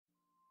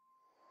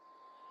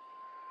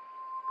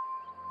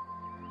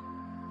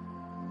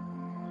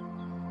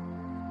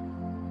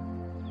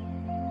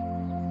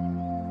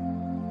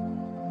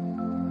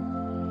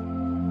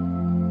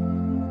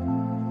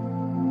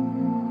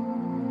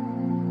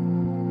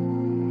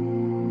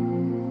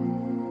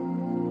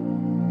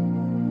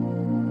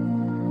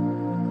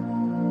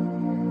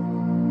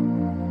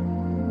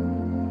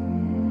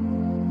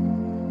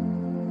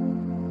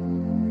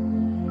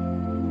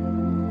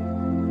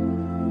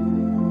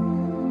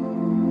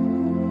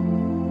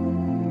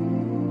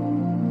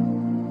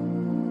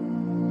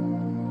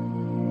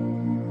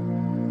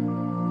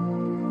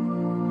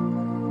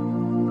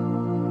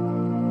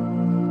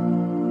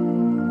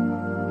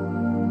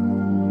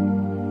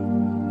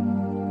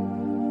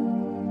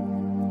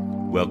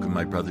Welcome,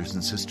 my brothers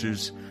and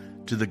sisters,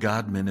 to the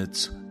God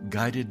Minutes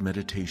Guided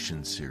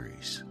Meditation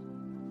Series.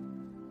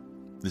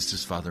 This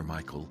is Father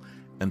Michael,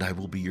 and I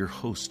will be your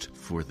host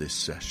for this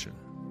session.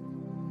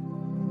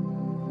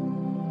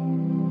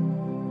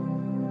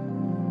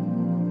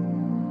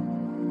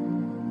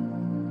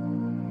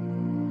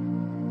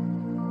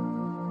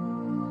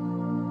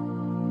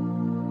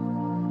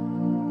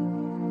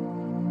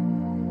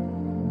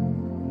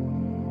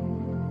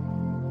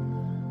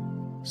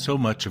 So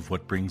much of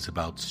what brings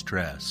about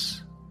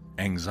stress,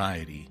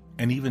 anxiety,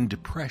 and even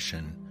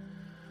depression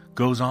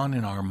goes on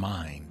in our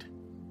mind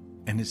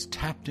and is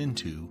tapped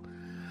into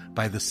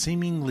by the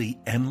seemingly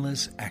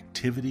endless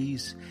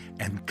activities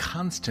and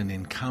constant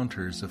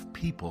encounters of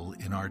people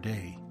in our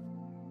day.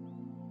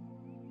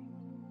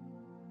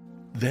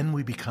 Then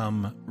we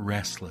become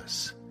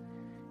restless,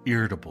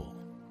 irritable,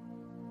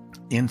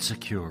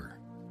 insecure,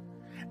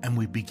 and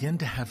we begin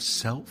to have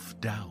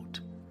self-doubt,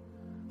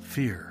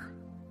 fear,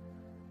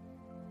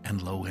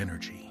 and low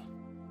energy.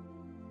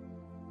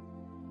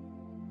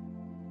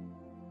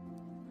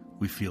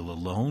 We feel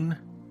alone,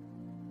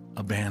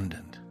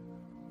 abandoned.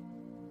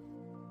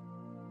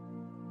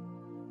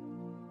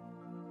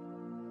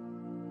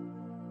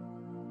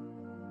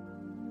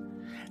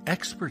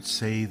 Experts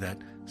say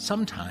that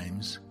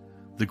sometimes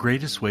the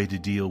greatest way to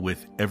deal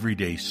with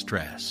everyday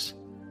stress,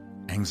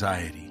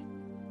 anxiety,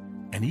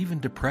 and even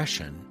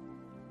depression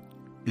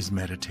is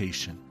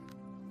meditation.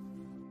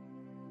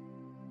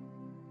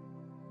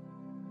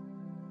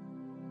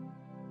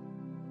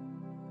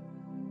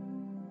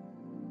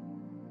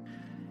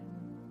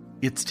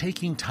 It's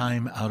taking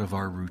time out of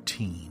our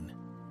routine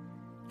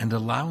and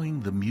allowing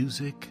the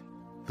music,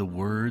 the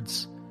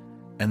words,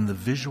 and the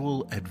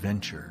visual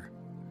adventure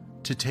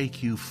to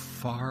take you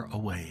far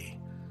away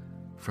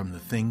from the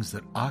things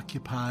that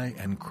occupy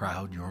and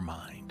crowd your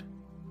mind.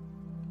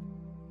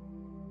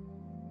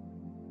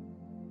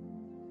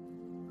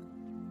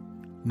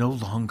 No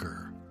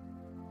longer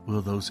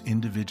will those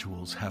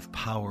individuals have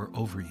power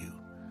over you.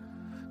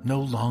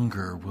 No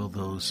longer will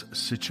those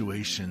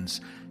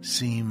situations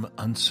seem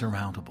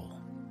unsurmountable.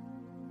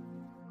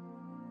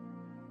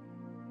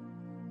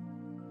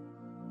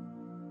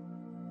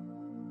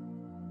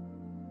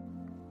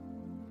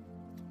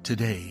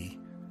 Today,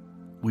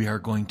 we are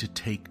going to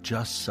take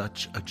just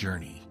such a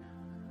journey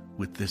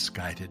with this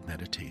guided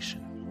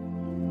meditation.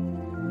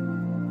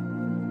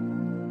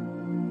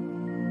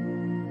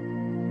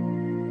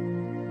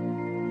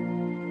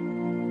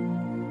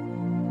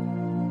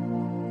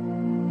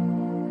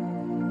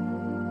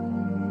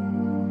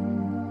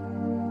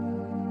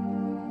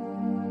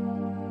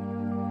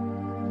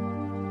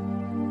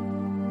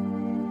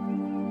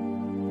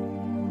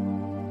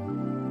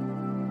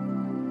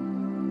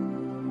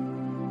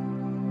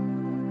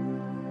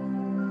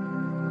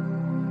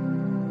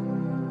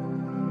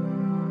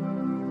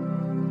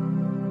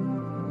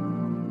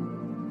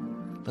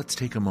 Let's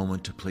take a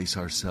moment to place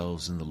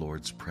ourselves in the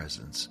Lord's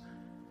presence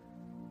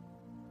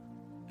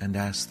and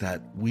ask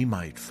that we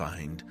might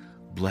find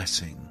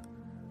blessing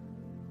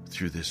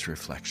through this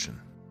reflection.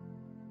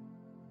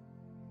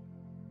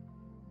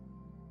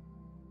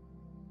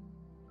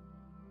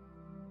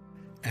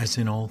 As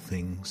in all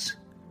things,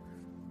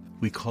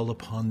 we call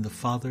upon the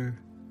Father,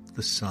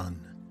 the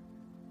Son,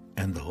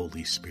 and the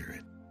Holy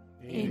Spirit.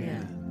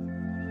 Amen.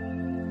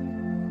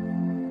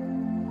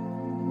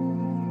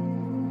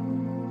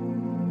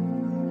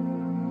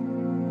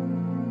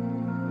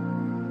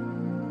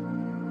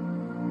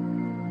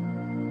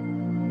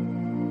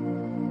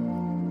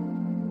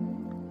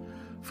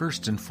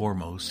 First and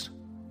foremost,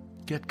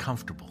 get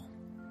comfortable.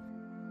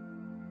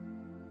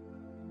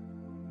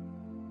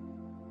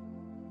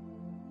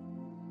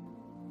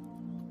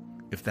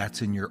 If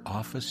that's in your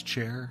office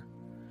chair,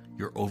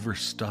 your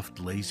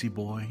overstuffed lazy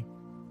boy,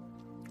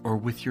 or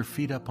with your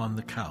feet up on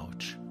the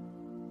couch,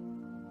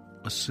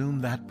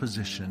 assume that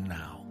position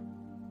now.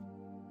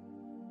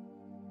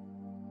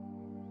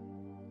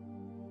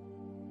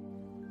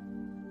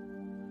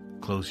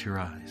 Close your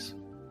eyes.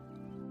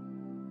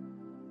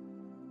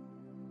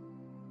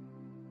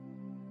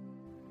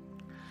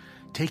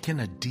 Take in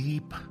a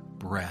deep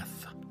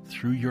breath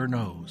through your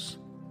nose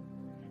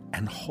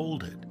and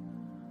hold it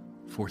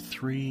for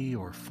 3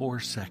 or 4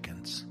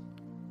 seconds,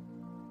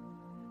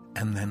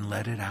 and then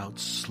let it out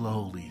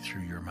slowly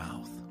through your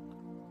mouth.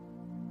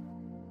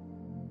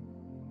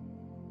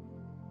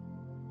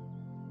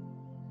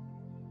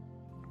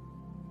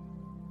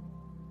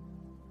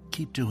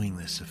 Keep doing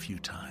this a few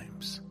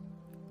times.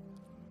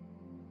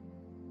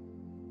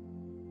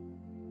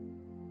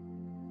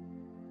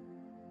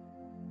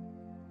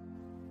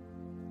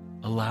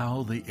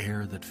 Allow the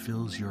air that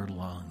fills your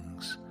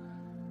lungs,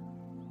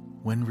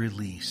 when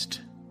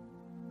released,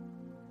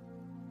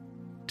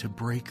 to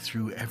break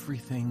through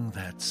everything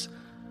that's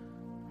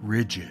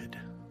rigid,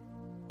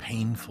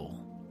 painful,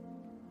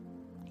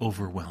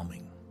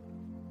 overwhelming.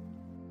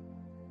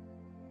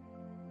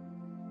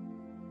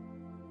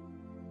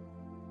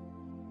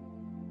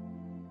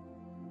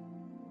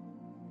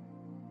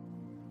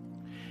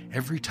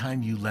 Every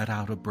time you let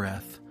out a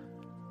breath,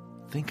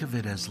 Think of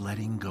it as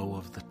letting go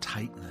of the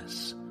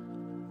tightness,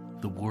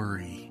 the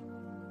worry,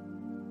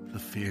 the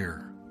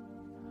fear,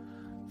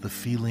 the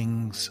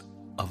feelings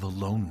of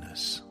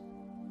aloneness.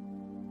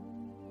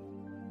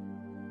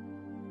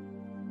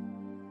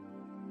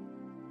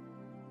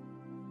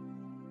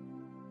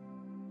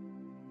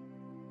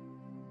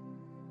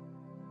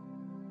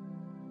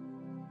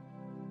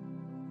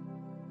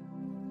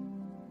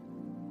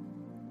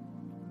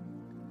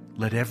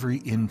 Let every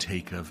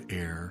intake of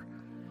air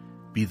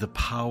be the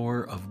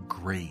power of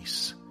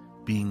grace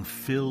being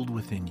filled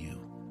within you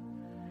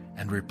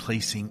and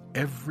replacing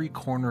every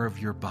corner of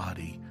your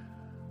body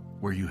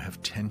where you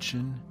have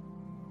tension,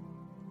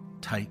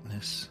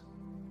 tightness,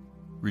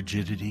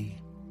 rigidity,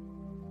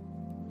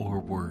 or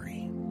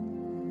worry.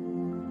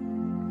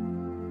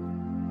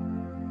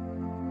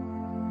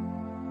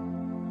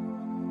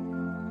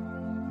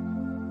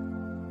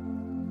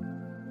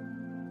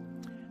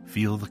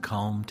 Feel the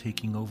calm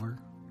taking over?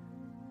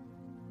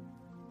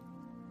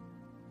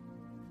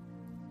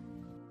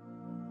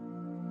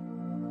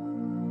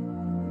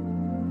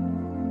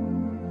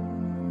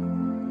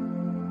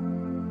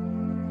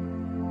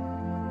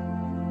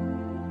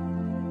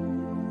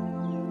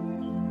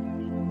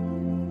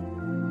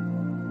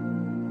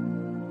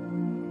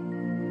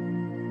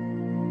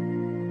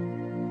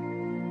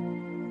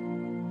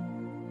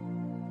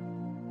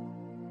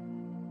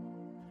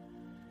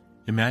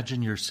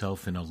 Imagine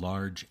yourself in a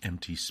large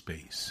empty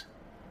space.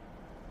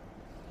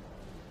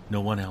 No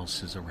one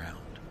else is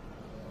around.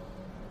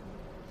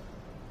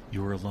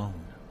 You're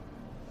alone.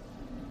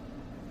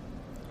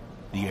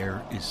 The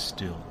air is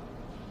still,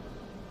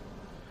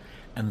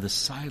 and the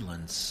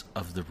silence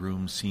of the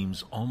room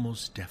seems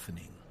almost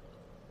deafening.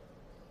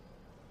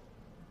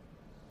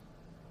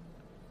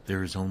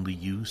 There is only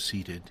you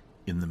seated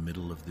in the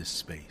middle of this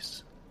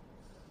space.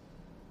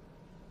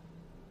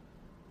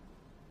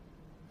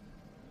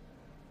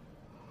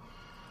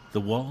 The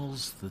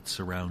walls that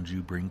surround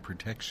you bring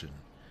protection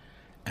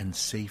and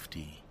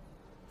safety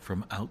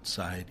from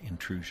outside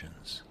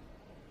intrusions.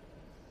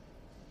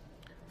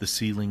 The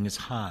ceiling is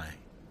high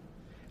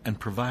and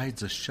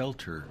provides a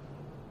shelter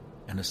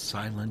and a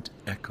silent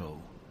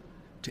echo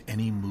to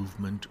any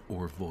movement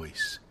or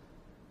voice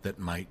that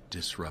might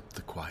disrupt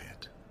the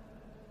quiet.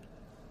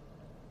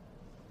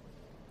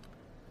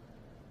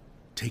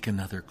 Take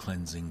another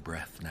cleansing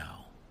breath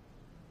now.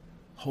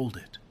 Hold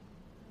it.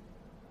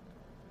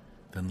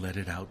 Then let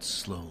it out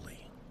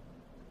slowly.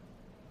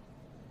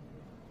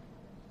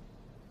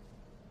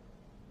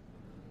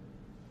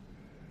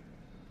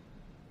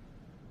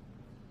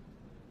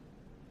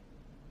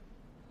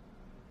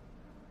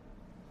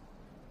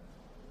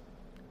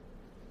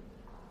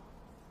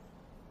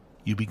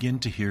 You begin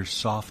to hear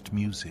soft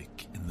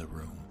music in the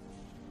room.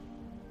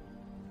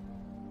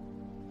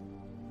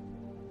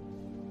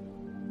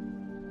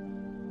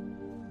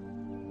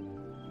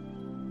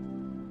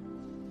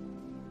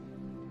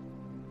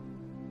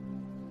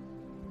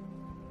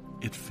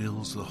 It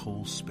fills the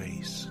whole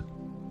space.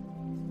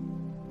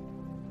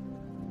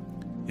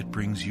 It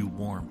brings you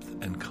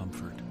warmth and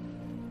comfort.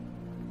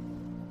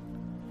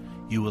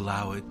 You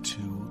allow it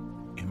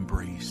to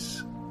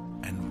embrace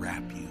and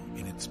wrap you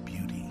in its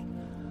beauty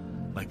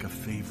like a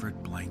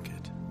favorite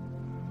blanket.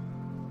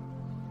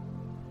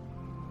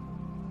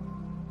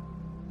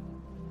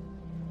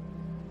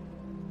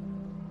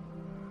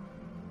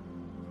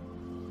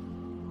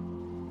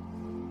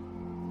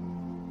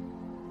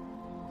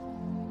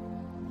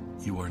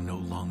 You are no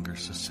longer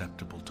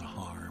susceptible to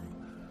harm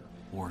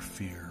or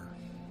fear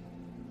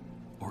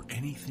or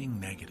anything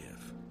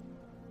negative.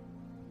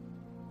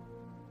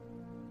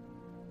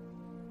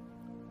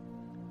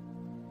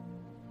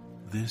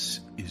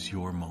 This is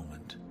your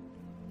moment.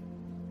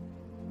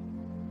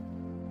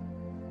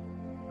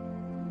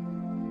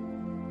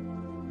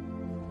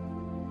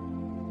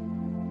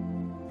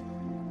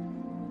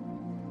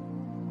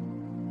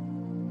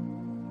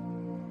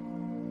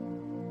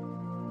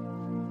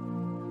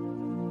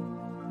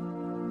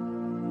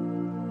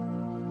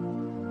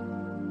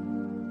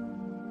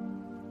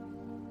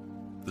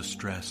 The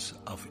stress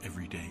of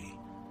every day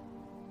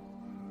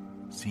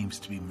seems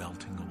to be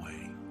melting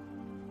away.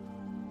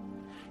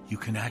 You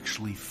can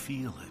actually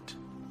feel it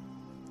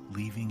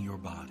leaving your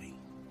body.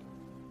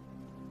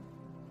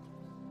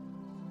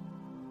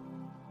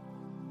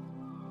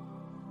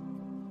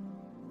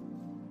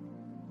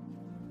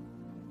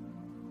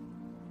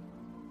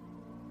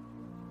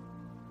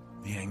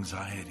 The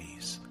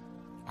anxieties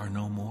are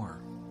no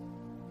more.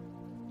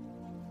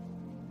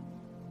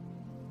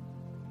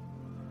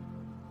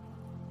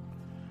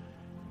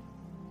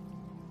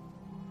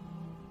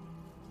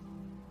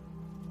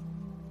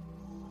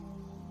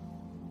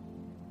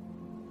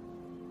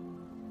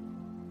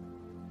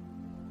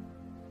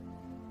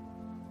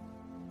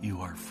 You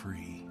are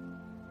free.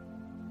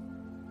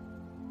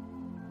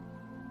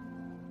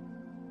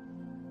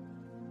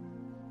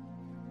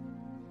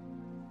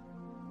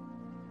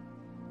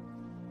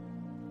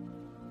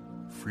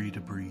 Free to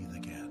breathe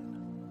again.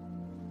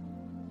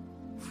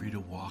 Free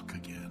to walk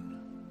again.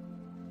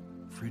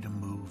 Free to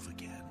move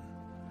again.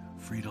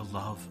 Free to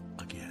love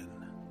again.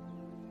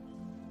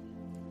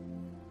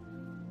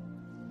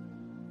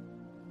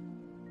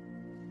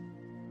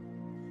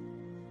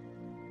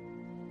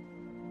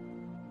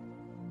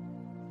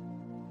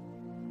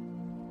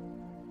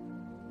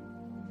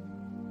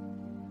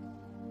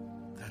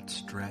 that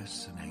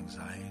stress and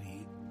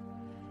anxiety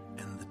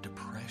and the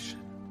depression,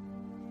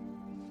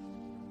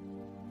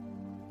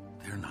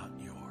 they're not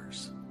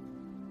yours.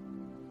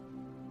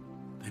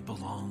 They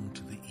belong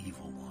to the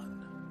evil one.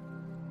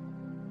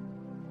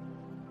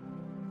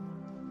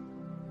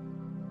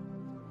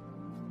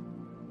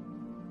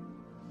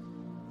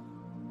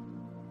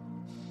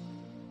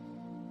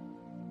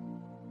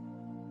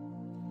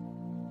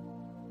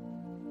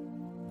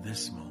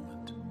 This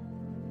moment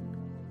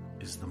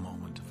is the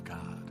moment of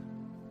God.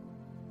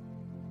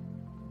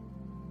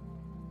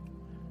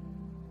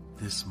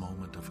 This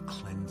moment of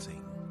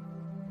cleansing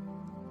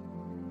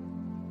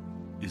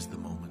is the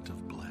moment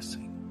of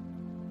blessing,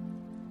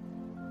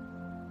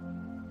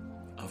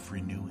 of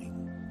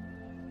renewing,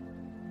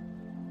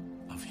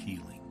 of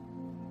healing.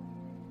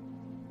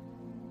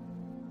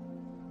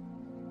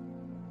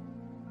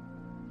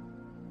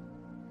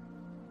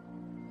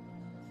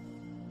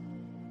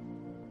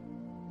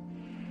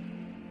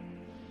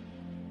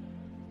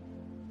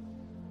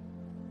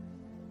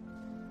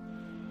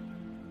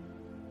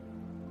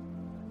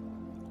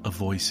 A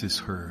voice is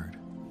heard.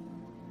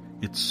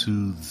 It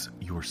soothes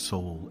your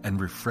soul and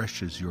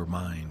refreshes your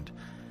mind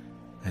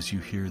as you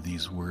hear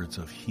these words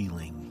of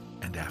healing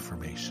and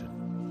affirmation.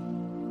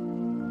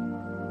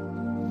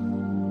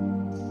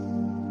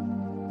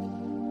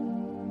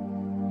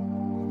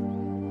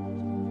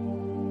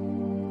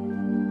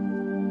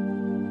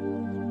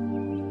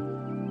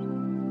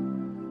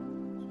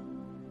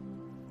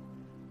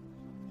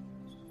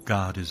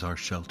 God is our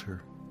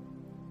shelter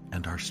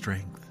and our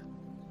strength.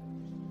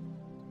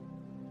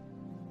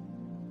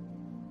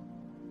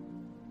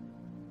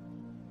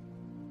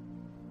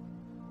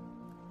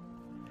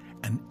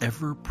 An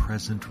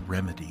ever-present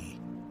remedy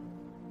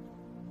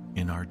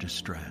in our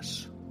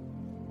distress.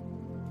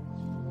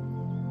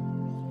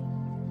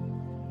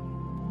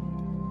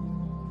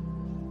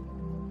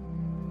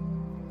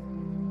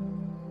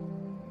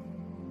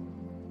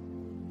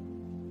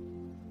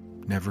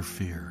 Never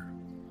fear.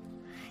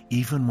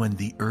 Even when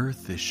the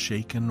earth is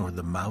shaken or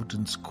the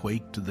mountains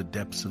quake to the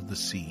depths of the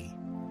sea,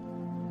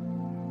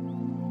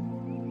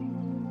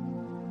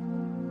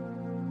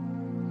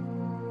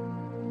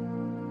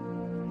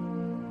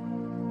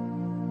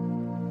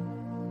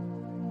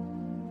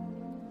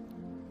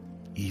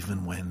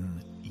 even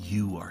when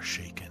you are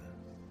shaken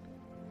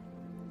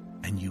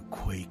and you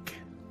quake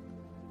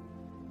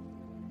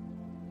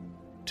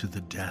to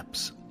the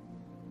depths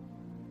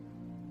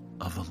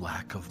of a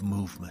lack of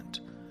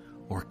movement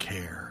or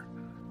care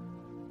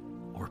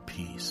or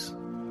peace.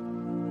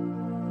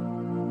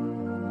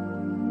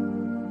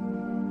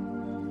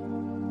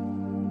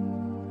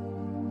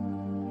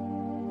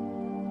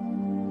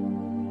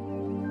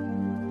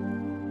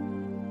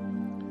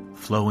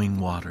 Flowing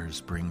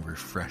waters bring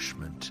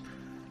refreshment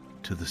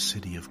to the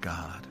city of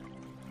God,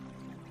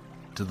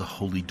 to the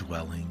holy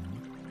dwelling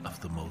of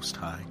the Most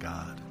High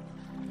God,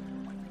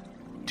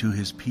 to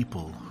his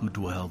people who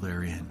dwell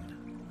therein,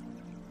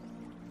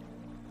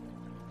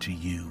 to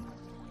you,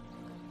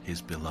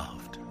 his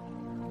beloved.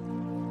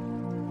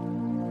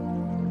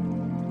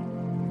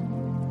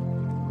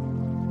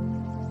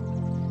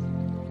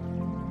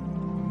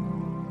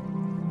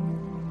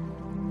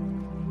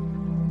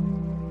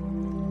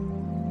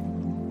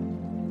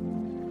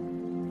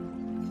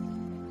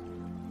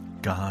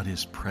 God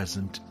is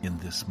present in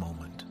this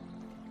moment.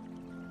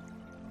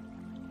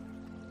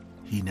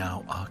 He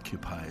now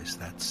occupies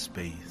that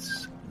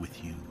space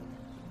with you.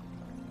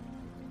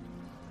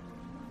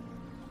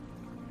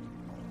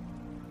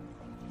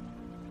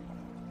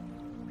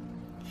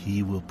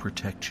 He will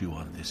protect you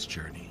on this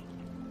journey.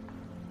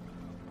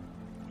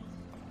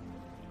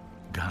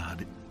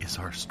 God is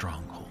our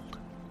stronghold.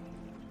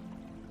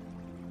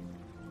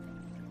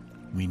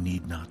 We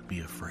need not be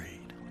afraid.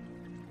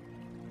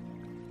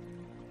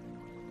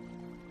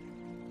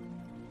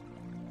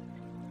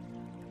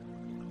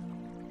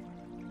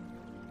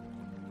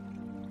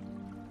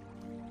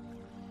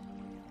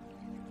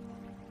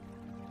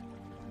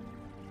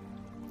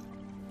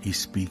 He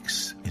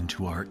speaks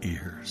into our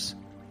ears.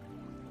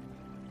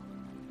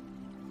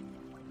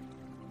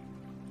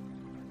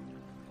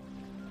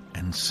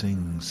 And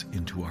sings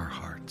into our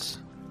hearts.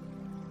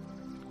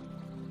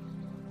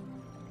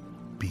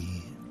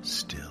 Be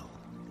still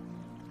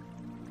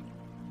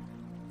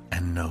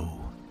and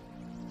know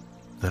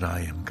that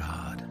I am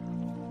God.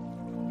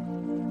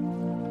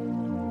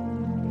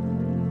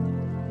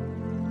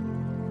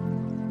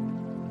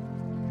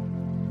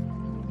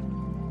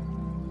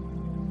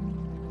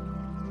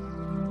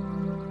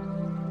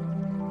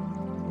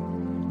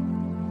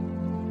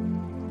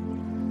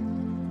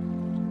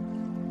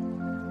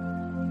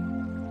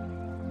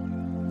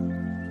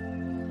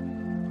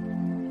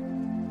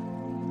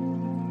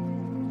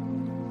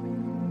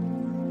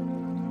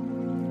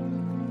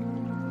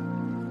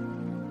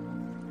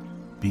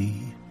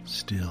 Be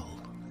still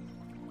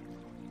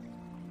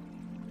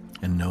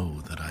and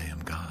know that I am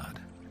God.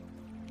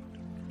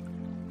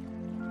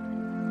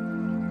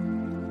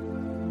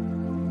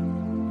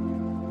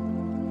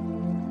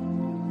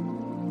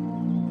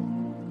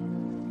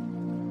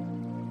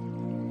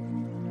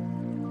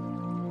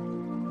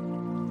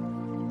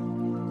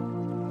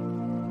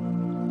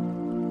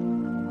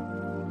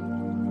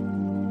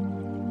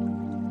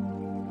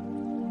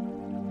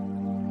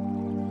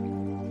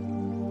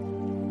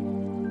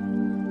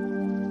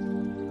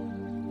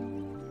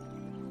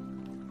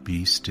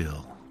 Be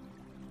still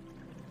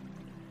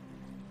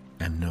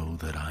and know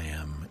that I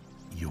am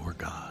your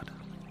God.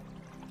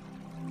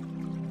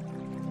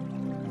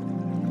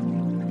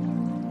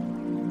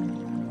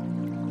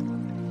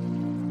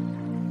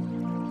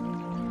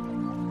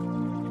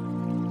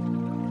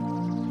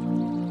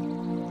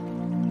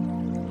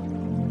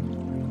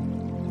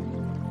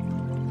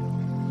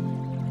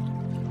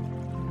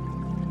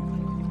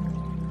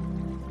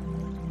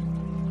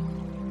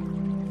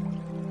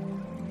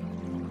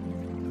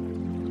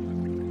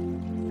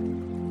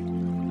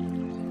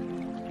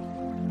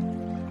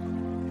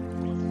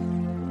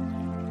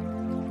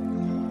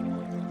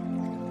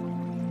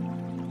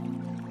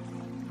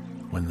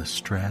 When the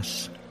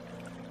stress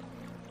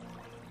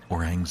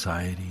or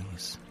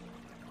anxieties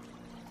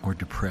or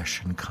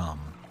depression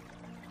come,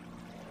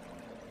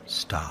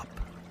 stop,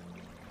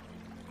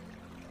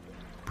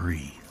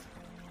 breathe,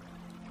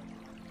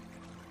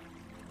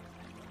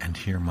 and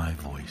hear my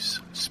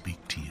voice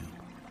speak to you.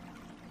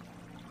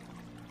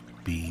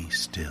 Be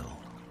still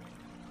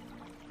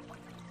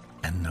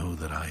and know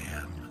that I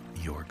am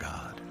your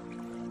God.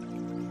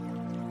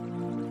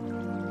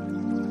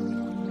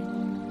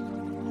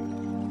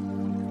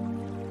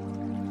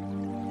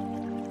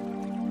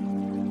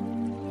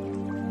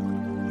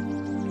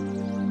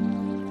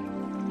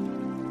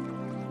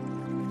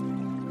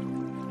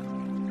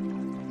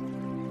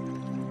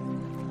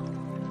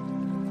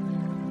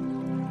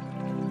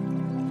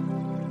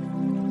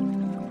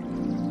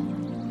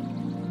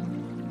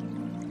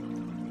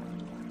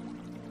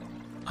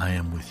 I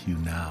am with you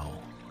now.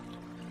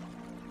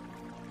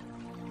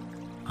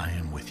 I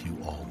am with you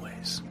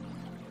always.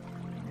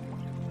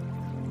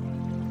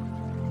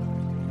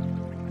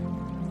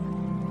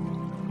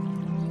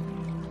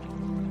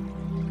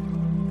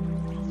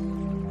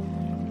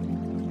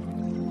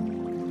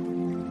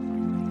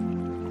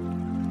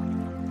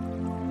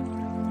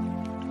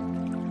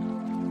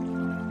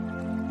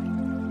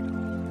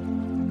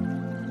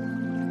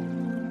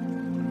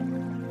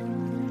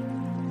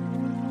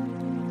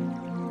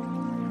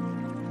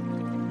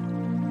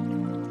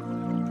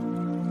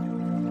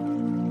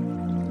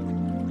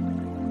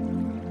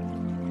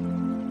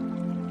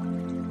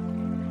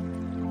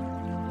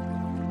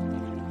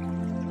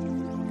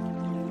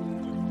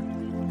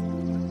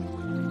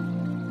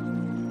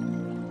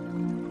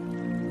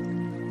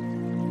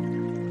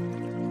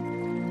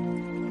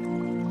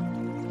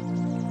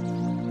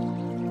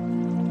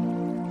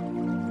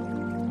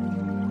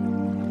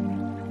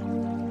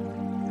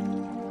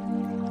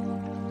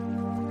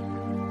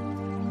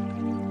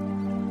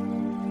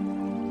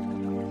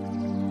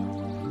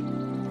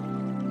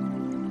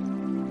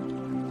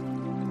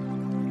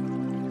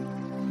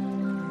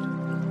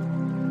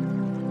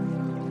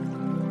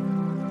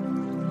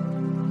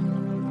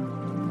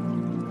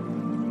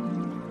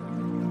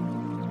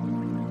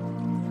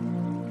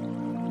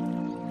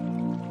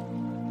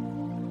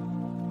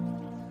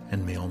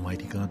 And may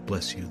Almighty God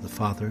bless you, the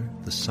Father,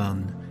 the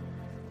Son,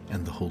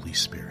 and the Holy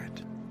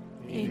Spirit.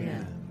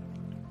 Amen.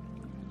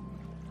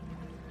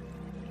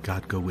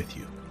 God go with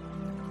you.